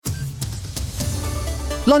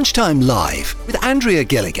Lunchtime Live with Andrea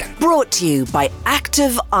Gilligan. Brought to you by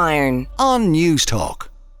Active Iron On News Talk.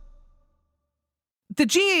 The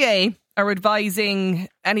GAA are advising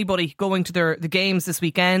anybody going to the games this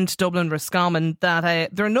weekend, Dublin, Roscommon,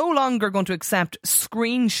 that they're no longer going to accept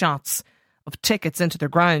screenshots of tickets into their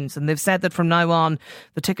grounds. And they've said that from now on,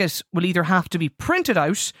 the ticket will either have to be printed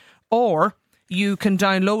out or you can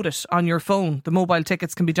download it on your phone. The mobile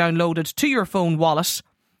tickets can be downloaded to your phone wallet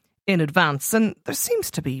in advance. And there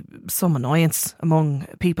seems to be some annoyance among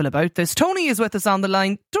people about this. Tony is with us on the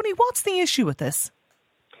line. Tony, what's the issue with this?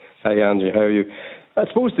 Hi, Andrea. How are you? I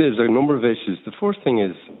suppose there's a number of issues. The first thing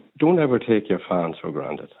is, don't ever take your fans for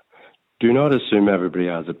granted. Do not assume everybody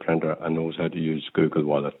has a printer and knows how to use Google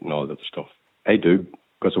Wallet and all that stuff. I do,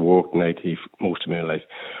 because I worked in IT most of my life.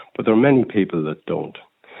 But there are many people that don't.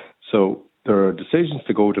 So there are decisions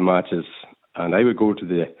to go to matches, and I would go to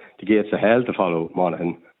the gates of hell to follow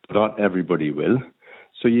Monaghan, but not everybody will.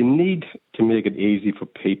 So you need to make it easy for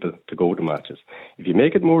people to go to matches. If you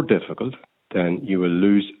make it more difficult, then you will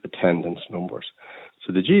lose attendance numbers.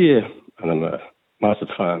 So the GAA, and I'm a massive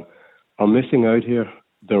fan, are missing out here.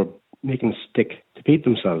 They're making a stick to beat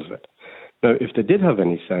themselves with. Now, if they did have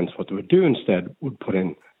any sense, what they would do instead would put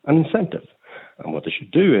in an incentive. And what they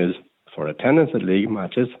should do is, for attendance at league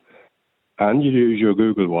matches, and you use your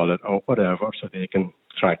Google Wallet or whatever so they can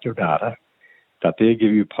track your data, that they give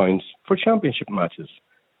you points for championship matches.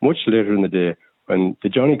 Much later in the day, when the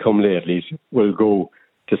Johnny-come-latelys will go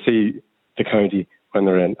to see the county when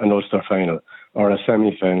they're in an Ulster final or a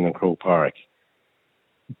semi-final in Croke Park.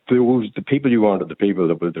 The people you want are the people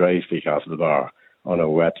that will drive to Castle Bar on a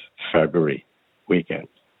wet February weekend.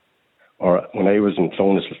 Or when I was in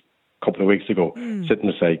Clones a couple of weeks ago, sitting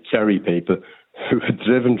beside Kerry people who had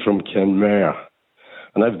driven from Kenmare.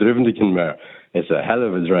 And I've driven to Kenmare. It's a hell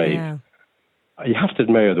of a drive. Yeah. You have to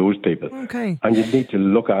admire those people. Okay. And you need to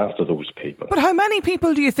look after those people. But how many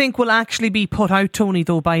people do you think will actually be put out, Tony,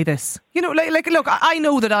 though, by this? You know, like look, I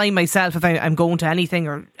know that I myself, if I'm going to anything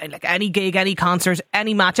or like any gig, any concert,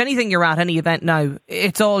 any match, anything you're at, any event now,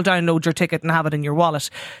 it's all download your ticket and have it in your wallet.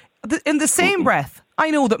 In the same breath, I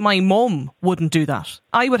know that my mum wouldn't do that.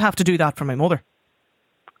 I would have to do that for my mother.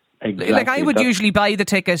 Exactly. Like I would usually buy the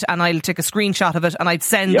ticket and I'll take a screenshot of it and I'd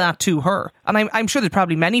send that to her. And I'm sure there's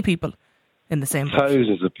probably many people in the same boat.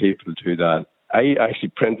 Thousands of people do that. I actually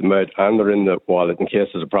print them out and they're in the wallet in case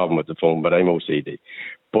there's a problem with the phone, but I'm OCD.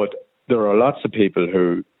 But there are lots of people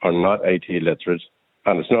who are not IT literate,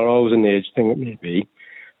 and it's not always an age thing, it may be.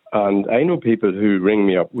 And I know people who ring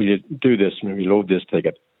me up, will you do this, maybe load this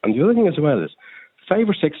ticket. And the other thing as well is 5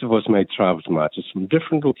 or 6 of us might travel to matches from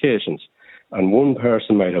different locations, and one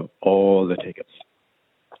person might have all the tickets.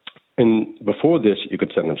 And before this, you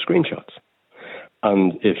could send them screenshots.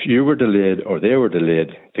 And if you were delayed or they were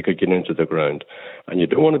delayed, they could get into the ground. And you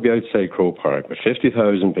don't want to be outside Croke Park with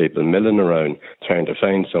 50,000 people milling around trying to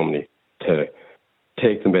find somebody to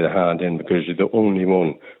take them by the hand in because you're the only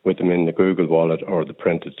one with them in the Google Wallet or the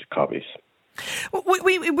printed copies.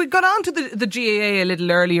 We got on to the GAA a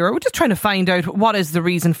little earlier. We're just trying to find out what is the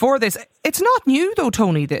reason for this. It's not new though,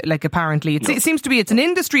 Tony, apparently. It seems to be it's an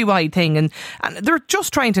industry-wide thing and they're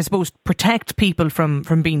just trying to, I suppose, protect people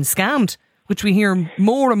from being scammed, which we hear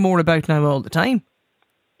more and more about now all the time.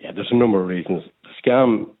 Yeah, there's a number of reasons. The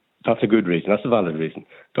scam, that's a good reason. That's a valid reason.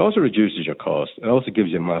 It also reduces your cost. It also gives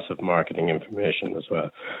you massive marketing information as well.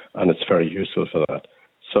 And it's very useful for that.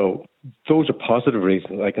 So those are positive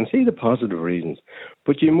reasons. I can see the positive reasons.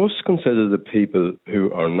 But you must consider the people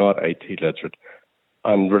who are not IT literate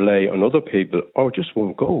and rely on other people or just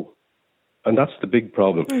won't go. And that's the big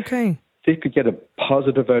problem. Okay. They could get a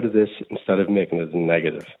positive out of this instead of making it a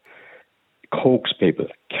negative. Coax people,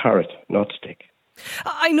 carrot, not stick.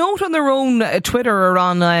 I note on their own Twitter or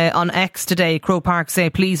on X today, Croke Park say,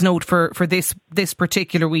 please note for this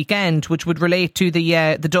particular weekend, which would relate to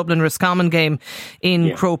the Dublin Roscommon game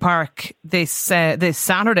in Croke Park this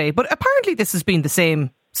Saturday. But apparently this has been the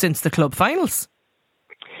same since the club finals.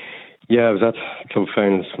 Yeah, I was at club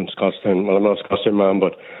finals from Scotstown. Well, I'm not a Scotstown man,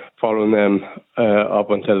 but following them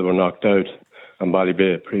up until they were knocked out and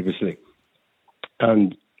Ballybay previously.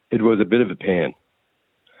 And it was a bit of a pain,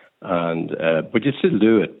 and but you still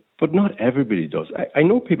do it. But not everybody does. I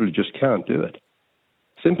know people who just can't do it.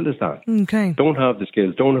 Simple as that. Okay. Don't have the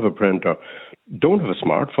skills, don't have a printer, don't have a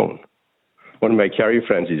smartphone. One of my Kerry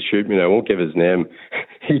friends, he'll shoot me now, I won't give his name.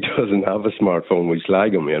 He doesn't have a smartphone, we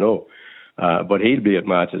slag him, you know. But he'll be at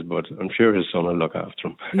matches, but I'm sure his son will look after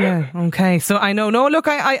him. Yeah, okay. So I know. No, look,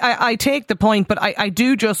 I take the point, but I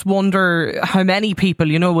do just wonder how many people,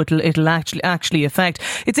 it'll actually affect.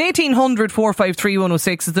 It's 1800 453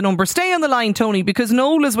 106 is the number. Stay on the line, Tony, because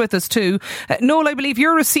Noel is with us too. Noel, I believe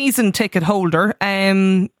you're a season ticket holder.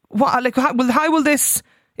 How will this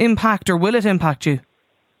impact, or will it impact you?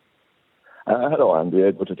 Hello,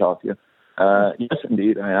 Andrea. Good to talk to you. Yes,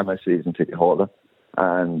 indeed, I am a season ticket holder.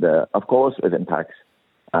 And, of course, it impacts.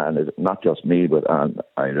 And it's not just me, but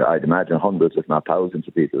I'd imagine hundreds, if not thousands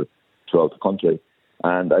of people throughout the country.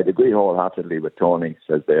 And I'd agree wholeheartedly with Tony,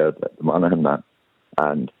 says there, that the Monaghan man.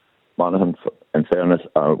 And Monaghan, in fairness,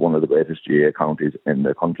 are one of the greatest GAA counties in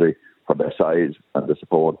the country for their size and the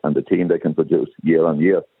support and the team they can produce year on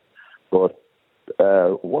year. But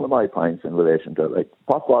one of my points in relation to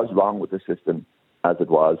what was wrong with the system as it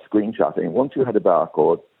was, screenshotting, once you had a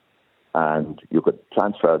barcode and you could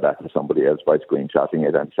transfer that to somebody else by screenshotting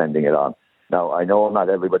it and sending it on. Now, I know not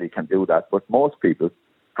everybody can do that, but most people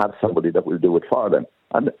have somebody that will do it for them.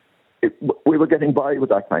 And we were getting by with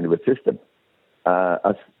that kind of a system,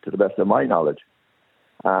 as to the best of my knowledge.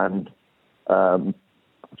 And I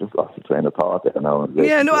just lost the train of thought there now.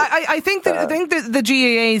 Yeah, no, I think the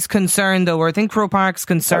GAA's concern, though, or I think Croke Park's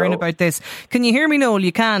concern about this, can you hear me, Noel?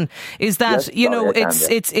 You can. Is that, yes,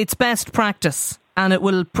 it's best practice, and it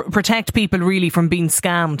will protect people really from being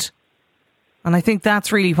scammed. And I think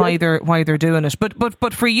that's really why they're doing it.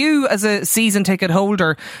 But for you as a season ticket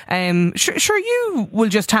holder, sure you will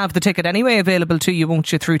just have the ticket anyway available to you,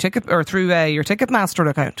 won't you, through your Ticketmaster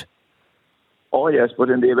account? Oh yes, but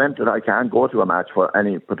in the event that I can't go to a match for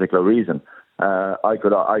any particular reason, I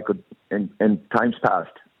could in times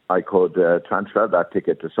past I could transfer that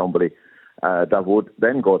ticket to somebody that would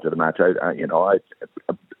then go to the match.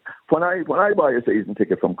 When I buy a season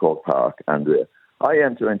ticket from Croke Park, and I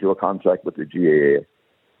enter into a contract with the GAA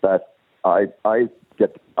that I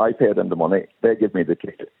pay them the money, they give me the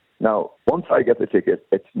ticket. Now, once I get the ticket,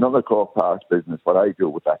 it's none of Croke Park's business what I do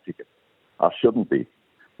with that ticket, or shouldn't be.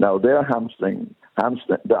 Now, they're hamstring.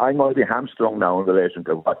 I might be hamstrung now in relation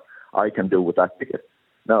to what I can do with that ticket.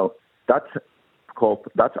 Now, that's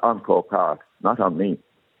on Croke Park, not on me.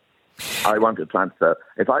 I want to transfer.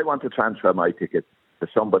 If I want to transfer my ticket to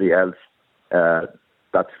somebody else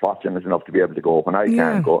that's fortunate enough to be able to go when I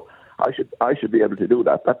can't go, I should be able to do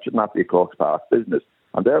that. That should not be Croke Park's business.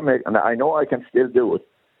 And I know I can still do it,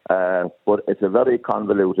 but it's a very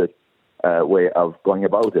convoluted way of going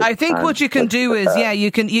about it. I think what you can do is,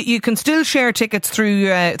 you can still share tickets through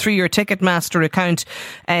your Ticketmaster account.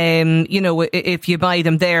 If you buy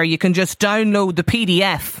them there, you can just download the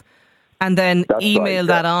PDF and then email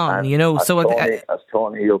that on. As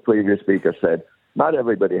Tony, your previous speaker, said, not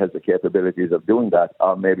everybody has the capabilities of doing that,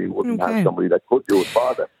 or maybe wouldn't have somebody that could do it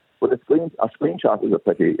for them. But a screenshot is a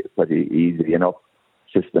pretty easy enough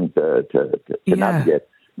system to navigate.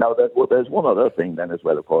 Now, there's one other thing then as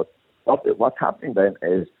well, of course. What's happening then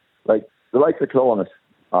is, like the likes of Clonus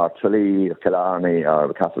or Tralee or Killarney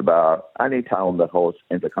or Castlebar, any town that hosts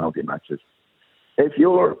inter-county matches, if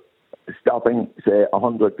you're stopping, say,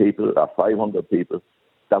 100 people or 500 people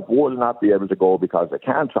that will not be able to go because they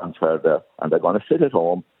can't transfer there and they're going to sit at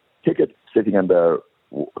home, ticket sitting on their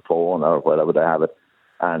phone or wherever they have it,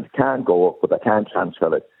 and can't go, but they can't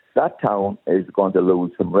transfer it, that town is going to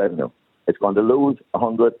lose some revenue. It's going to lose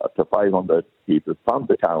 100 to 500 people from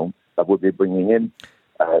the town that would be bringing in,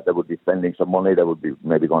 that would be spending some money, that would be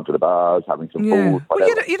maybe going to the bars, having some food. Well,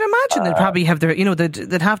 you'd imagine they'd probably have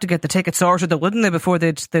they'd have to get the ticket sorted, though, wouldn't they, before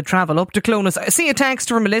they'd travel up to Clonus. I see a text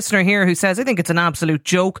from a listener here who says, I think it's an absolute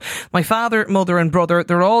joke. My father, mother and brother,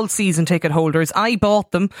 they're all season ticket holders. I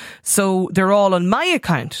bought them, so they're all on my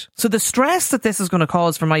account. So the stress that this is going to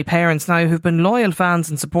cause for my parents now, who've been loyal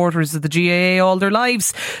fans and supporters of the GAA all their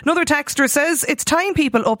lives. Another texter says, it's time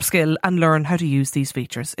people upskill and learn how to use these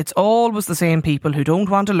features. It's always the same people who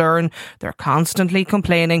don't want to learn. They're constantly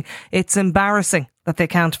complaining. It's embarrassing that they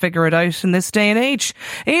can't figure it out in this day and age.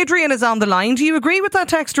 Adrian is on the line. Do you agree with that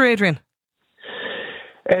texter, Adrian?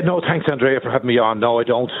 No, thanks, Andrea, for having me on. No, I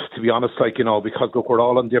don't, to be honest, because look, we're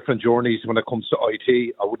all on different journeys when it comes to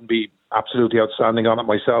IT. I wouldn't be absolutely outstanding on it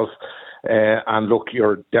myself. And look,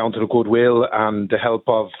 you're down to the goodwill and the help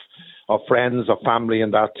of friends, of family,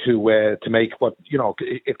 and that to make what,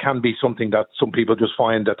 it can be something that some people just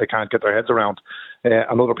find that they can't get their heads around,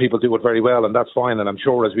 and other people do it very well, and that's fine. And I'm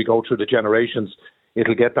sure as we go through the generations,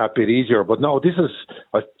 it'll get that bit easier. But no,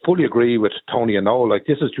 I fully agree with Tony and Noel.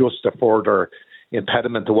 This is just a further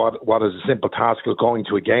impediment to what is a simple task of going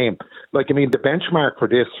to a game. The benchmark for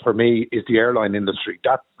this, for me, is the airline industry.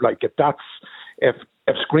 If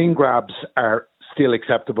screen grabs are still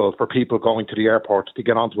acceptable for people going to the airport to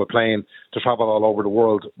get onto a plane to travel all over the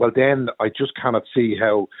world, well, then I just cannot see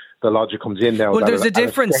how the logic comes in now. Well, there's a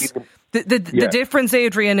difference. The difference,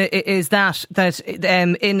 Adrian, is that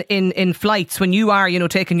in flights, when you are,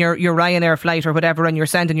 taking your Ryanair flight or whatever, and you're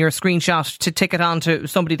sending your screenshot to ticket on to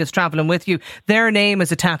somebody that's travelling with you, their name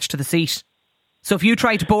is attached to the seat. So if you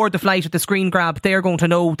try to board the flight with the screen grab, they're going to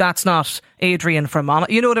know that's not Adrian from on it.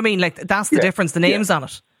 You know what I mean? Like, that's the difference. The name's on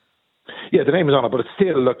it. Yeah, the name is on it, but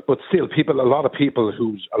a lot of people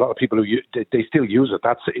who they still use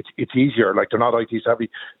it. It's easier. Like, they're not IT savvy.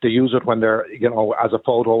 They use it when they're, as a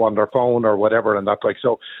photo on their phone or whatever, and that's like.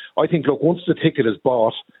 So I think, look, once the ticket is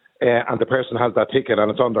bought, and the person has that ticket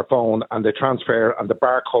and it's on their phone and they transfer and the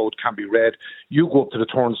barcode can be read, you go up to the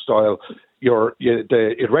turnstile,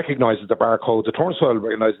 it recognises the barcode, the turnstile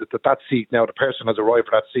recognises that seat, now the person has arrived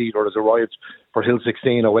for that seat or has arrived for Hill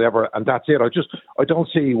 16 or whatever, and that's it. I don't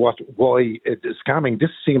see why it is scamming.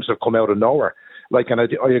 This seems to have come out of nowhere. Like, and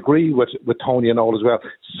I agree with Tony and all as well.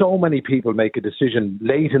 So many people make a decision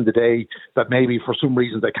late in the day that maybe for some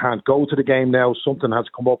reason they can't go to the game now, something has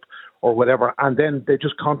come up or whatever, and then they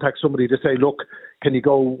just contact somebody to say, look, can you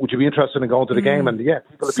go, would you be interested in going to the game? And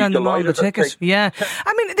people send them all the ticket. Yeah.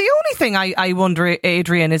 I mean, the only thing I wonder,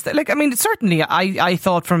 Adrian, is that, like, I mean, certainly I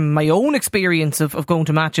thought from my own experience of going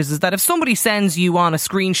to matches is that if somebody sends you on a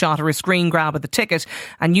screenshot or a screen grab of the ticket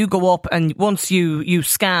and you go up and once you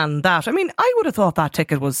scan that, I mean, I would have thought that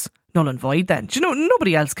ticket was null and void then. Do you know,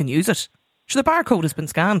 nobody else can use it. So the barcode has been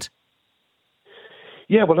scanned.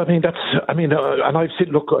 Yeah, well, and I've seen,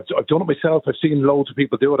 look, I've done it myself. I've seen loads of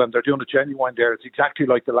people do it, and they're doing it genuine there. It's exactly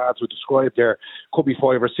like the lads would describe there. Could be 5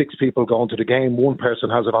 or 6 people going to the game. One person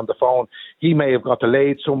has it on the phone. He may have got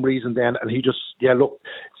delayed some reason then, and he just,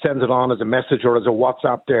 sends it on as a message or as a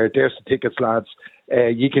WhatsApp there. There's the tickets, lads.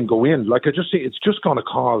 You can go in. Like, I just see it's just going to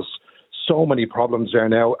cause so many problems there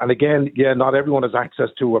now. And again, not everyone has access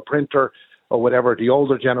to a printer or whatever, the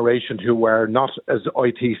older generation who are not as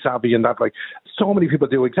IT savvy and that, like, so many people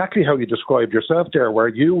do exactly how you described yourself there, where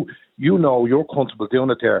you're comfortable doing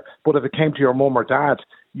it there. But if it came to your mum or dad,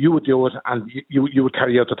 you would do it and you would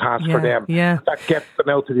carry out the task for them. Yeah. That gets them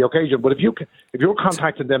out to the occasion. But if you're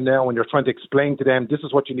contacting them now and you're trying to explain to them, this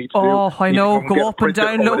is what you need to do. Oh, I know. Go up and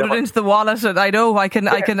download it into the wallet. And I know. I can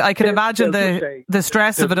imagine the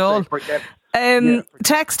stress of it all.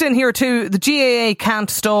 Text in here too, the GAA can't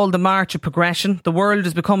stall the march of progression. The world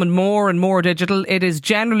is becoming more and more digital. It is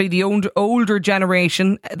generally the older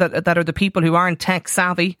generation that are the people who aren't tech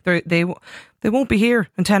savvy. They won't be here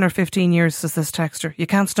in 10 or 15 years, says this texter. You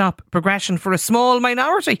can't stop progression for a small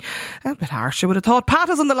minority. A bit harsh, I would have thought. Pat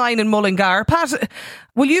is on the line in Mullingar. Pat,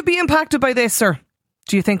 will you be impacted by this, or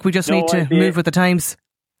do you think we just need to move with the times?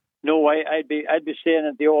 No, I'd be saying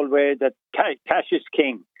it the old way, that cash is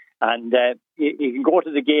king. And you can go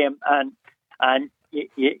to the game and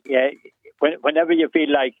whenever you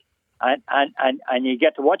feel like, and you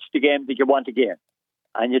get to watch the game that you want to game,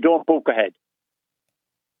 and you don't book ahead.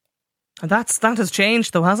 And that has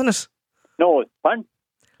changed, though, hasn't it? No, fun.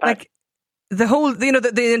 Like the whole,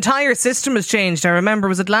 the entire system has changed. I remember,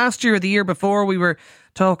 was it last year or the year before, we were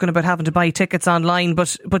talking about having to buy tickets online,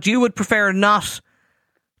 but you would prefer not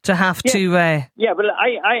to have to. Yeah, well,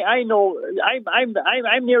 I know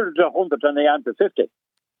I'm nearer to 100 than I am to 50.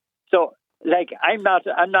 So, like, I'm not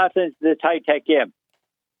in the high tech game.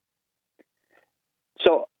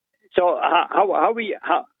 So how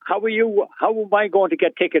am I going to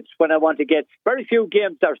get tickets when I want to get? Very few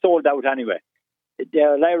games are sold out anyway. The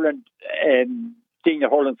Ireland senior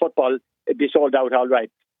hurling football, it'd be sold out all right,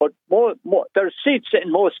 but more there's seats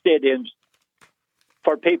in most stadiums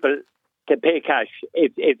for people to pay cash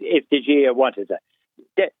if the GAA wanted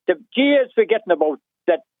it. The GAA is forgetting about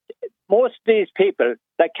that. Most of these people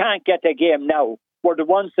that can't get a game now were the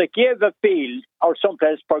ones that gave a field or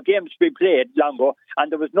someplace for games to be played long ago,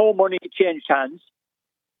 and there was no money changed hands,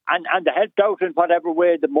 and they helped out in whatever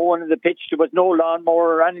way, the mowing of the pitch, there was no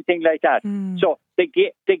lawnmower or anything like that. So they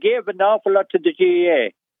gave an awful lot to the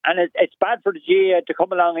GAA, and it's bad for the GAA to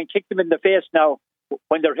come along and kick them in the face now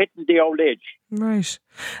when they're hitting the old age. Right.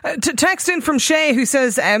 Text in from Shay, who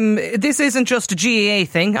says, this isn't just a GAA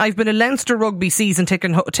thing. I've been a Leinster rugby season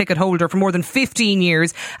ticket holder for more than 15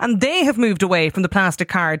 years, and they have moved away from the plastic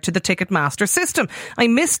card to the Ticketmaster system. I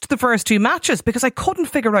missed the first 2 matches because I couldn't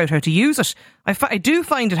figure out how to use it. I do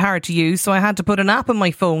find it hard to use, so I had to put an app on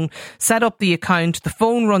my phone, set up the account. The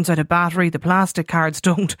phone runs out of battery. The plastic cards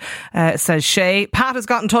don't, says Shay. Pat has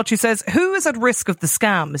got in touch. He says, who is at risk of the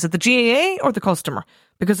scam? Is it the GAA or the customer?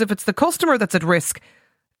 Because if it's the customer that's at risk,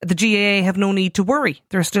 the GAA have no need to worry.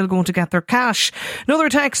 They're still going to get their cash. Another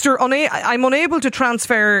texter, I'm unable to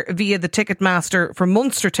transfer via the Ticketmaster for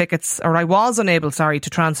Munster tickets, or I was unable, to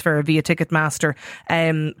transfer via Ticketmaster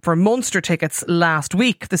for Munster tickets last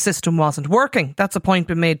week. The system wasn't working. That's a point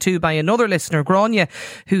been made too by another listener, Grania,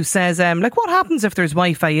 who says, what happens if there's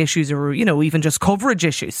Wi-Fi issues or, even just coverage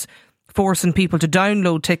issues? Forcing people to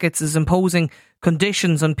download tickets is imposing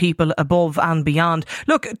conditions on people above and beyond.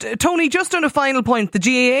 Look, Tony, just on a final point, the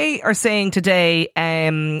GAA are saying today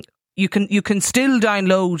you can still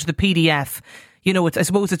download the PDF. I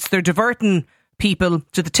suppose they're diverting people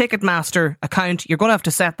to the Ticketmaster account. You're going to have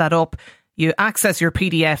to set that up. You access your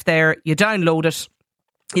PDF there, you download it.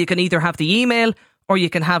 You can either have the email or you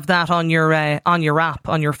can have that on your app,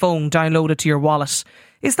 on your phone, download it to your wallet.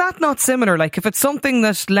 Is that not similar? Like, if it's something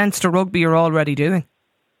that Leinster Rugby are already doing?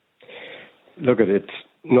 Look, it's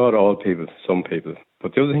not all people, some people.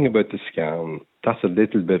 But the other thing about the scam, that's a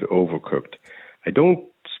little bit overcooked. I don't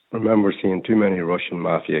remember seeing too many Russian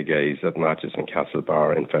mafia guys at matches in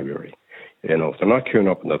Castlebar in February. They're not queuing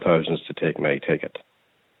up in the thousands to take my ticket.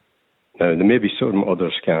 Now, there may be some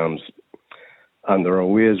other scams, and there are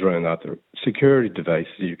ways around that. There are security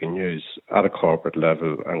devices you can use at a corporate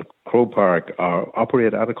level, and Croke Park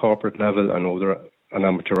operate at a corporate level. I know they're an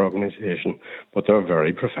amateur organisation, but they're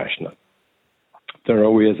very professional. There are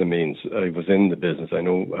ways and means. I was in the business. I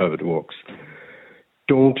know how it works.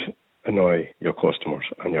 Don't annoy your customers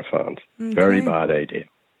and your fans. Okay. Very bad idea.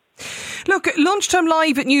 Look,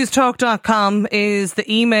 lunchtimelive@newstalk.com is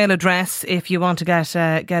the email address if you want to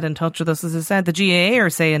get in touch with us. As I said, the GAA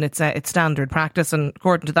are saying it's standard practice, and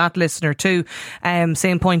according to that listener too,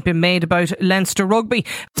 same point been made about Leinster Rugby.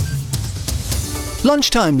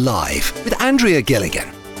 Lunchtime Live with Andrea Gilligan.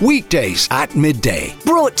 Weekdays at midday.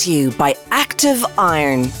 Brought to you by Active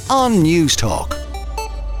Iron On Newstalk.